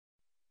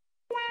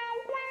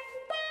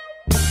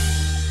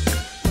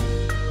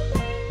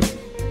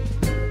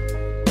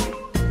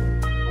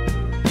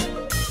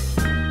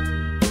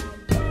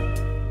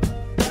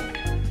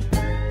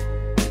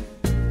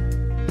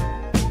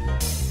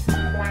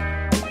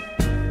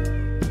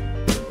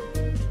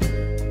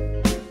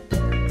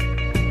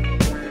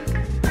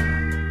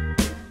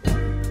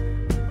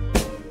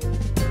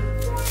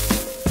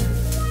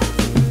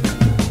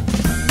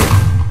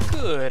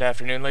Good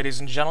afternoon,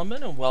 ladies and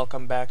gentlemen, and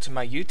welcome back to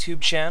my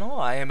YouTube channel.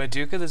 I am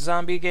Aduka, the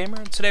Zombie Gamer,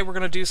 and today we're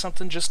going to do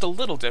something just a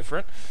little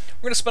different.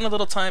 We're going to spend a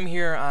little time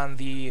here on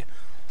the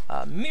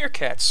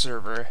Meerkat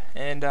server,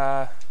 and,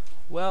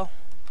 well,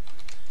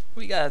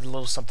 we got a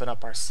little something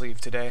up our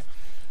sleeve today.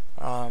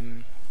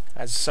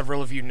 As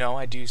several of you know,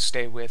 I do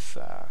stay with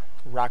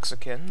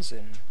Roxikins,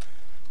 and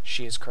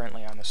she is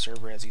currently on the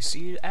server, as you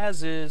see,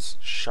 as is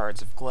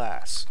Shards of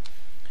Glass.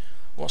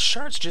 Well,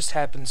 Shards just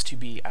happens to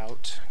be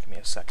out. Give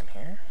me a second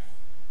here.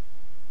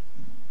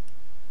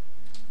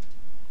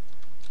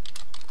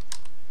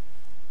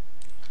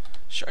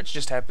 Shards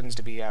just happens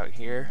to be out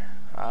here,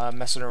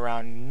 messing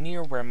around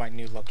near where my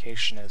new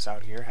location is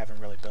out here. Haven't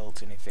really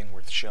built anything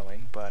worth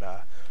showing,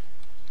 but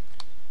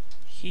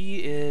he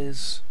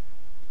is,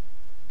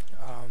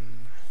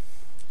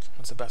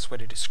 what's the best way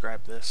to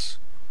describe this?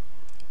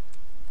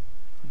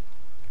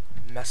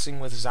 Messing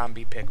with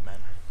zombie pigmen.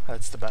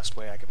 That's the best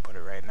way I can put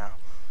it right now.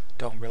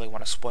 Don't really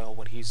want to spoil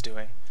what he's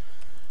doing.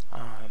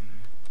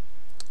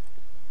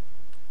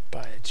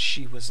 But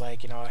she was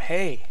like, you know,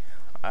 hey,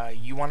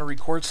 you want to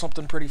record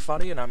something pretty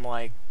funny? And I'm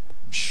like,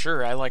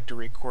 sure, I like to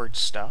record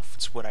stuff.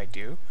 It's what I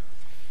do.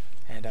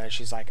 And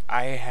she's like,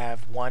 I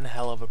have one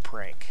hell of a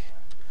prank.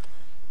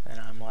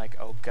 And I'm like,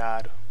 oh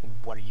God,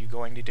 what are you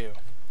going to do?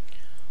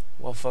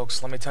 Well,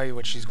 folks, let me tell you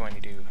what she's going to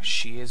do.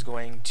 She is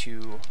going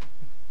to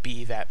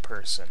be that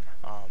person.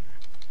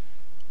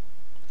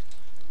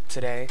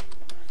 Today,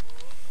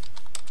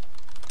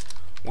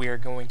 we are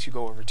going to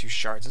go over to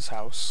Shards'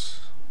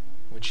 house,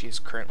 which he is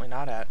currently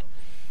not at,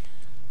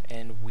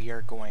 and we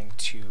are going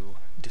to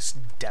just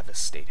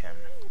devastate him.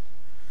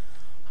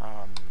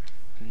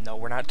 No,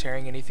 we're not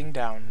tearing anything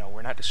down. No,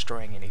 we're not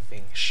destroying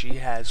anything. She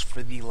has,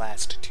 for the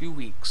last 2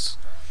 weeks,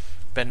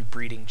 been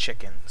breeding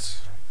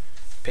chickens,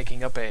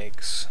 picking up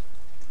eggs,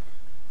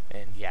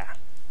 and yeah.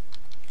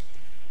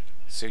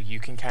 So you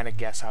can kind of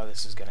guess how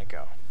this is going to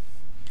go.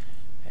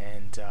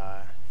 And,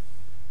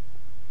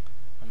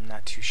 I'm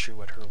not too sure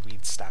what her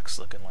weed stock's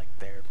looking like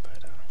there,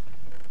 but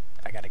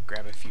I gotta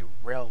grab a few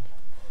rail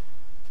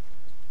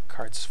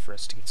cards for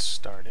us to get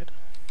started.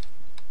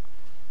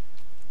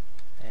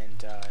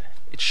 And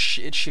it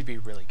should be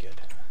really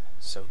good.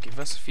 So give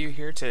us a few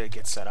here to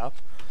get set up,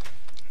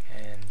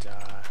 and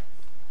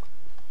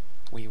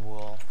we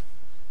will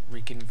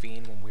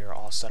reconvene when we are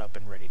all set up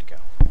and ready to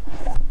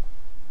go.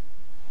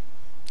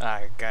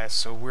 Alright guys,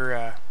 so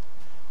we're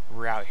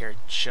out here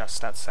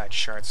just outside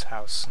Shard's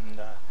house,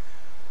 and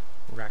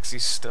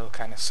Roxy's still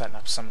kind of setting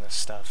up some of this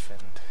stuff,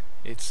 and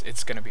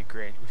it's gonna be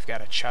great. We've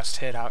got a chest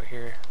hit out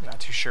here,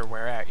 not too sure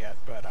where at yet,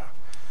 but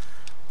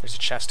there's a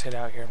chest hit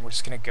out here, and we're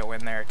just gonna go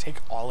in there, take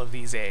all of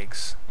these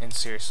eggs, and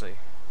seriously,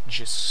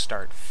 just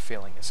start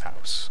filling his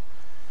house.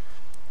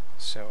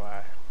 So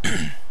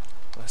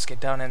let's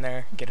get down in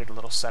there, get it a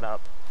little set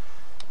up,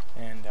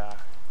 and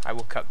I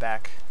will cut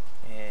back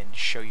and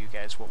show you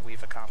guys what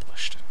we've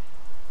accomplished.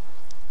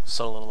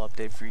 So a little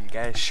update for you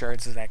guys.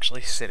 Shards is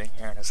actually sitting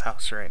here in his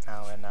house right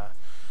now, and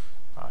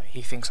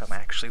he thinks I'm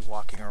actually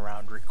walking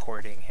around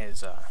recording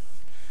his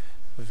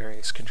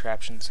various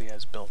contraptions he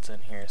has built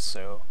in here.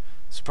 So,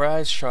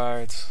 surprise,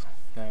 Shards!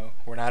 No,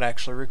 we're not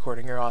actually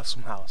recording your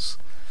awesome house.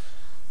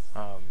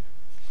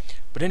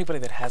 But anybody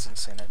that hasn't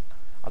seen it,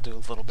 I'll do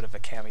a little bit of a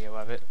cameo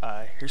of it.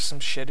 Here's some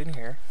shit in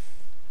here.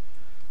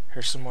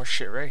 Here's some more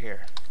shit right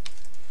here.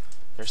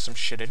 There's some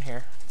shit in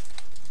here.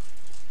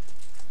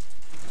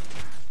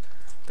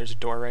 There's a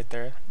door right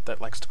there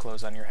that likes to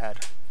close on your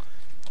head.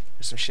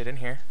 There's some shit in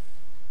here.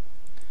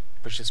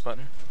 Push this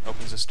button,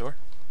 opens this door.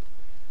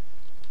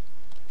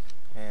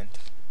 And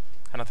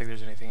I don't think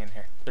there's anything in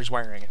here. There's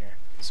wiring in here.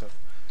 So,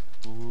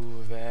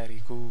 ooh,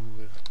 very cool.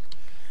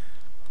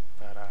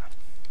 But,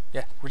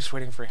 yeah, we're just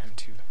waiting for him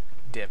to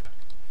dip,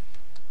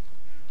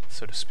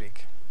 so to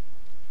speak.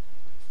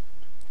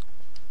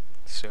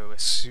 So,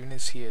 as soon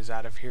as he is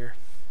out of here,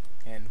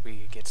 and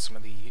we get some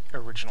of the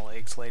original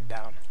eggs laid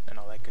down, and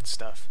all that good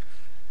stuff,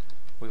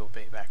 we will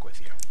be back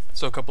with you.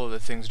 So a couple of the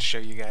things to show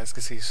you guys,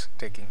 because he's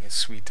taking his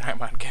sweet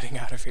time on getting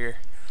out of here.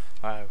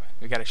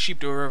 We got a sheep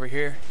door over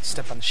here.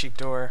 Step on the sheep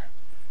door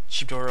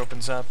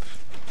opens up,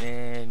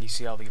 and you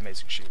see all the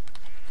amazing sheep.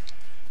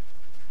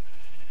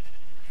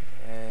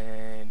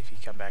 And if you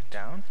come back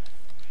down,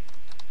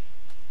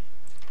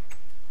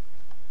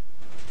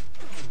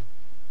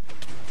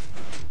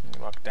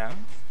 you walk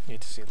down, you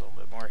get to see a little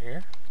bit more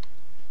here.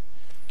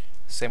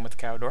 Same with the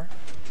cow door.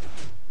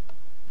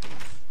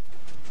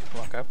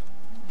 Walk up.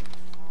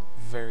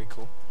 Very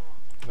cool.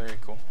 Very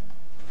cool.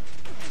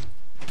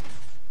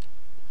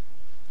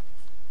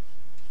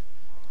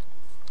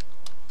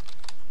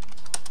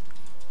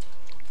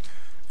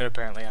 And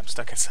apparently I'm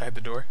stuck inside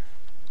the door.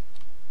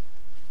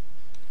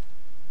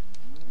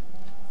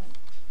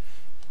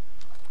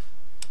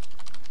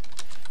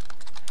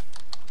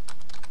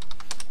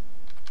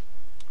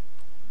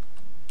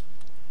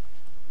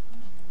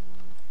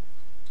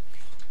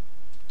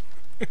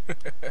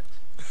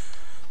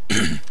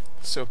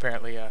 So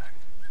apparently, I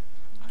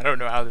don't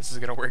know how this is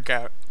gonna work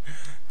out.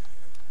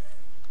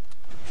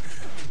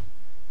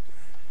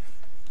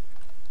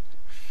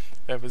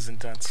 That was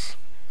intense.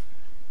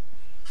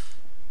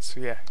 So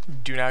yeah,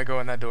 do not go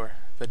in that door.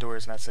 The door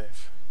is not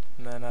safe.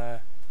 And then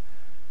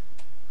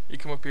you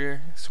come up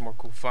here, some more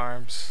cool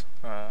farms.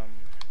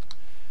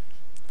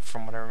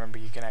 From what I remember,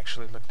 you can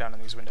actually look down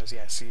on these windows.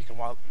 Yeah, so you can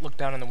look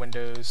down in the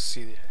windows,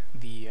 see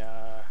the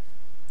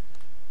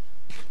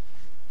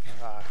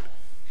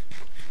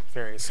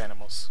various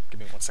animals.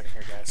 Give me 1 second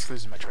here, guys.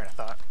 Losing my train of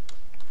thought.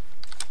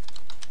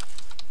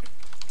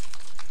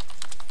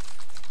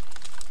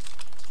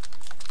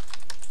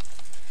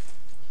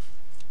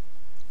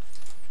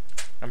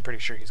 I'm pretty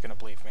sure he's gonna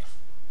believe me.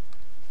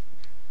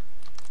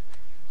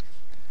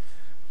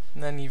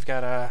 And then you've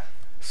got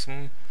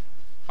some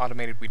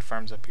automated wheat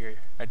farms up here.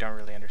 I don't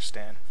really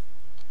understand.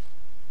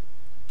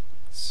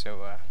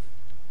 So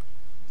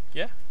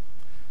yeah.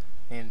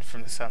 And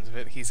from the sounds of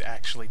it, he's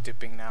actually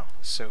dipping now,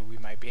 so we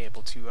might be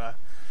able to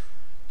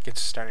get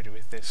started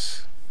with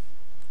this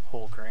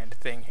whole grand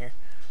thing here.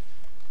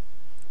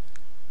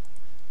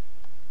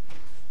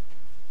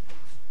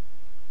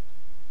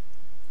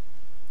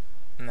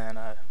 And then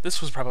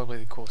this was probably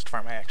the coolest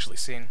farm I actually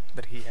seen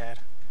that he had.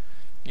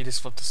 You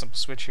just flip the simple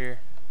switch here,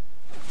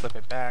 flip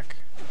it back,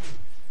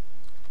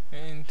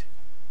 and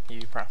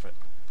you profit.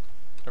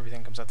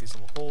 Everything comes out these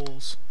little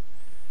holes.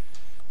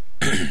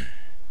 And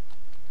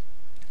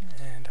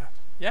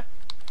yeah,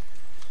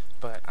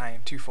 but I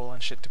am too full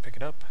on shit to pick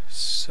it up,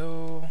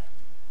 so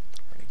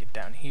we're gonna get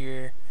down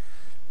here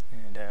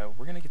and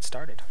we're gonna get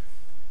started.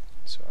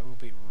 So I will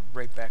be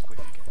right back with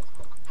you guys.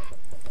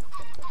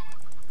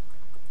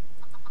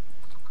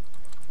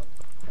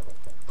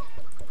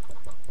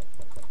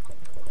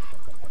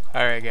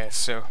 Alright guys,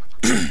 so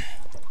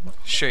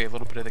show you a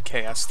little bit of the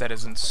chaos that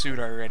has ensued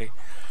already.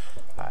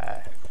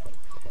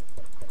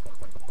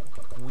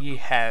 We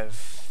have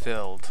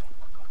filled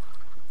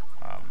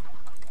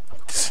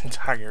this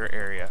entire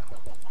area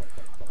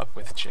up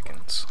with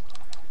chickens.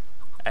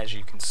 As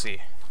you can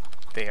see,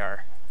 they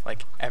are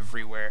like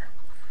everywhere.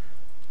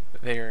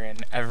 They are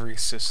in every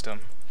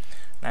system.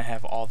 And I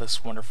have all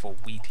this wonderful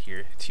wheat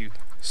here to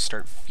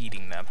start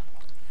feeding them.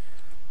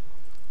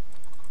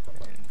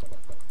 And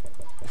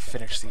we'll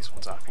finish these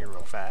ones off here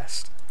real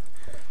fast.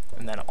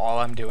 And then all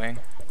I'm doing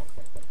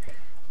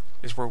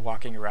is we're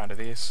walking around to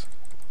these,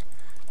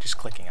 just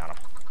clicking on them,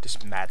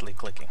 just madly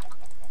clicking.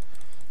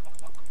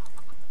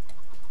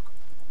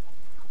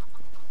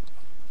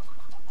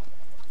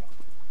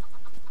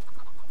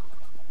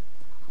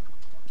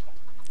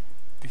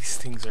 These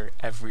things are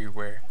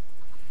everywhere.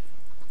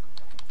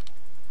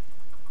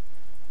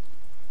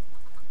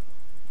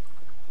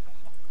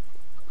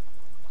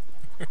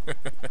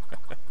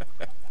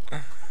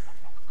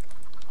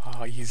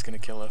 Oh, he's gonna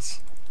kill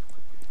us.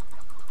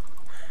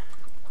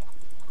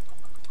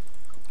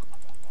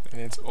 And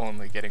it's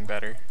only getting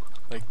better.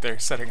 Like, they're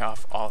setting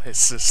off all his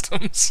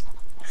systems.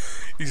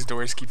 These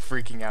doors keep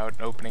freaking out,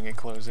 opening and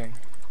closing.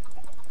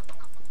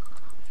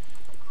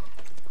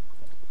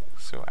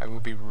 So I will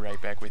be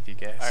right back with you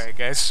guys. Alright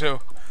guys,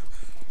 so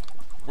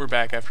we're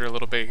back after a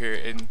little bit here,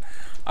 and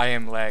I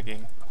am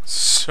lagging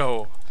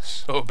so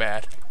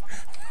bad.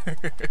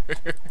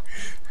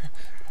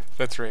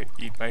 That's right,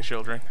 eat my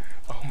children.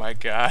 Oh my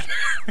god.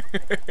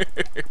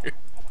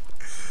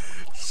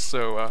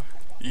 So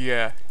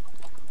yeah.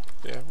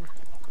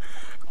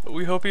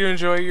 We hope you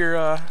enjoy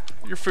your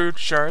food,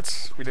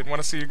 Shards. We didn't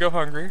want to see you go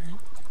hungry.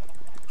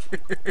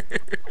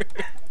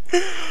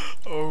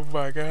 Oh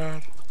my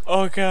god.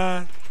 Oh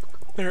god.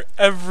 They're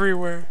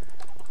everywhere.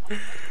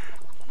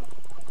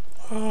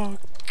 Oh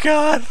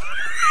god.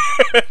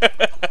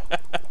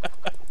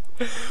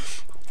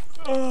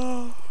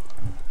 Oh.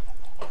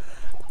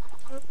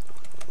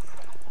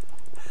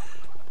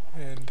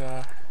 And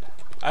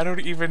I don't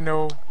even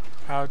know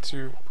how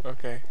to.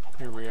 Okay,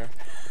 here we are.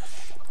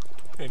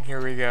 And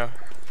here we go.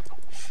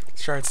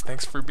 Shards,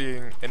 thanks for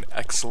being an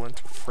excellent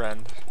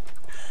friend.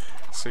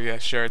 So yeah,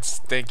 Shards,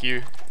 thank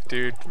you,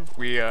 dude.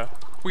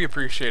 We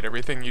appreciate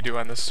everything you do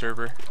on this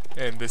server,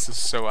 and this is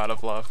so out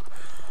of love.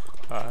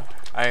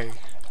 I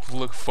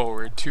look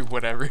forward to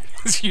whatever it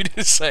is you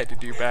decide to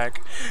do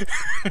back.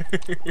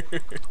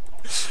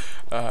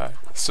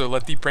 So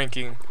let the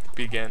pranking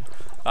begin.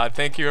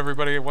 Thank you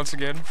everybody once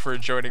again for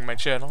joining my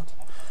channel.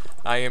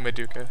 I am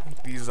Aduka,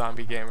 the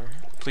Zombie Gamer.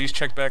 Please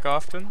check back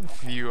often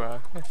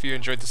if you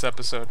enjoyed this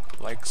episode.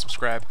 Like,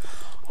 subscribe,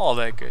 all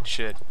that good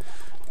shit.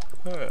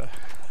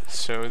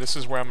 So this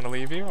is where I'm gonna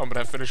leave you. I'm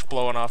gonna finish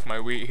blowing off my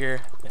wheat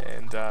here,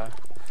 and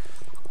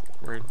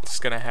we're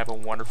just gonna have a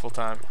wonderful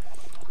time.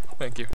 Thank you.